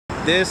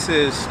This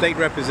is State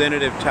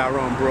Representative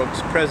Tyrone Brooks,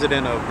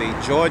 President of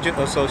the Georgia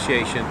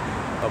Association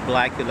of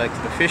Black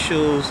Elected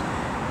Officials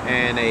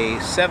and a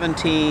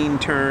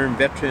 17-term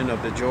veteran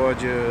of the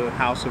Georgia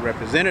House of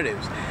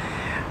Representatives.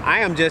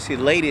 I am just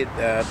elated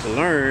to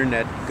learn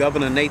that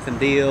Governor Nathan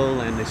Deal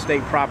and the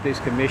State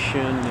Properties Commission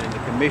and the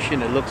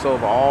commission that looks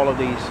over all of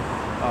these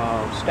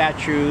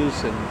statues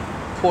and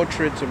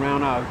portraits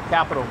around our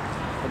Capitol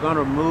are going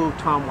to remove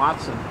Tom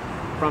Watson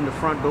from the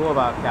front door of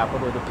our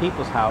Capitol, the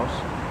People's House,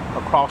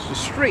 across the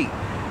street.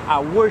 I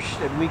wish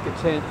that we could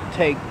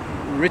take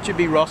Richard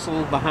B.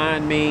 Russell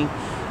behind me,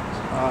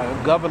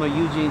 Governor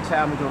Eugene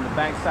Talmadge on the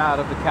backside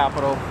of the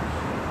Capitol,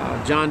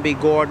 John B.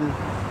 Gordon,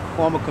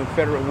 former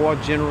Confederate War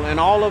General,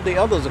 and all of the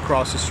others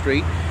across the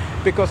street,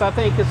 because I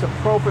think it's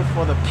appropriate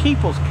for the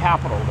People's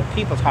Capitol, the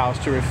People's House,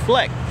 to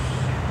reflect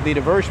the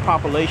diverse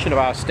population of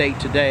our state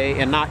today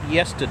and not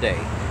yesterday.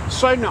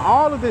 Certainly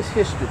all of this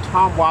history,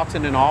 Tom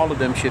Watson and all of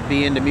them, should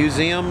be in the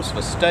museums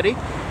for study.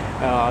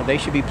 They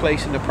should be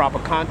placed in the proper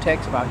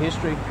context of our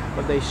history,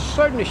 but they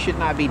certainly should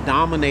not be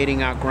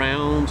dominating our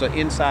grounds or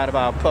inside of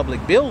our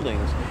public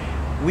buildings.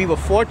 We were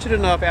fortunate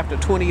enough after a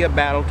 20-year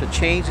battle to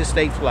change the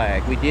state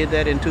flag. We did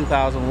that in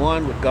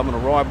 2001 with Governor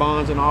Roy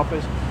Barnes in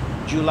office.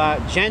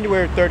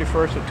 January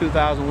 31st of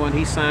 2001,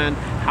 he signed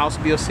House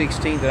Bill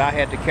 16 that I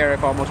had to carry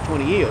for almost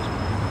 20 years.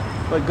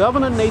 But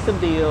Governor Nathan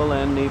Deal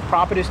and the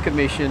Properties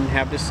Commission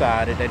have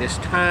decided that it's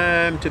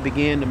time to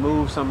begin to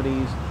move some of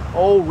these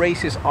old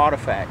racist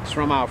artifacts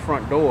from our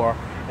front door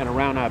and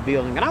around our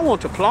building. And I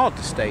want to applaud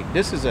the state.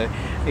 This is a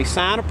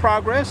sign of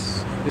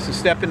progress. It's a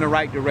step in the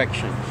right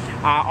direction.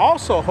 I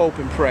also hope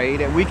and pray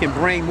that we can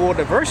bring more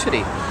diversity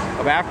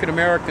of African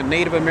American,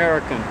 Native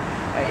American,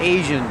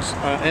 Asians,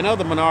 and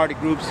other minority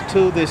groups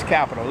to this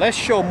Capitol. Let's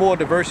show more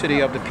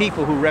diversity of the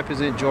people who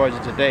represent Georgia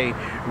today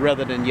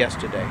rather than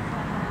yesterday.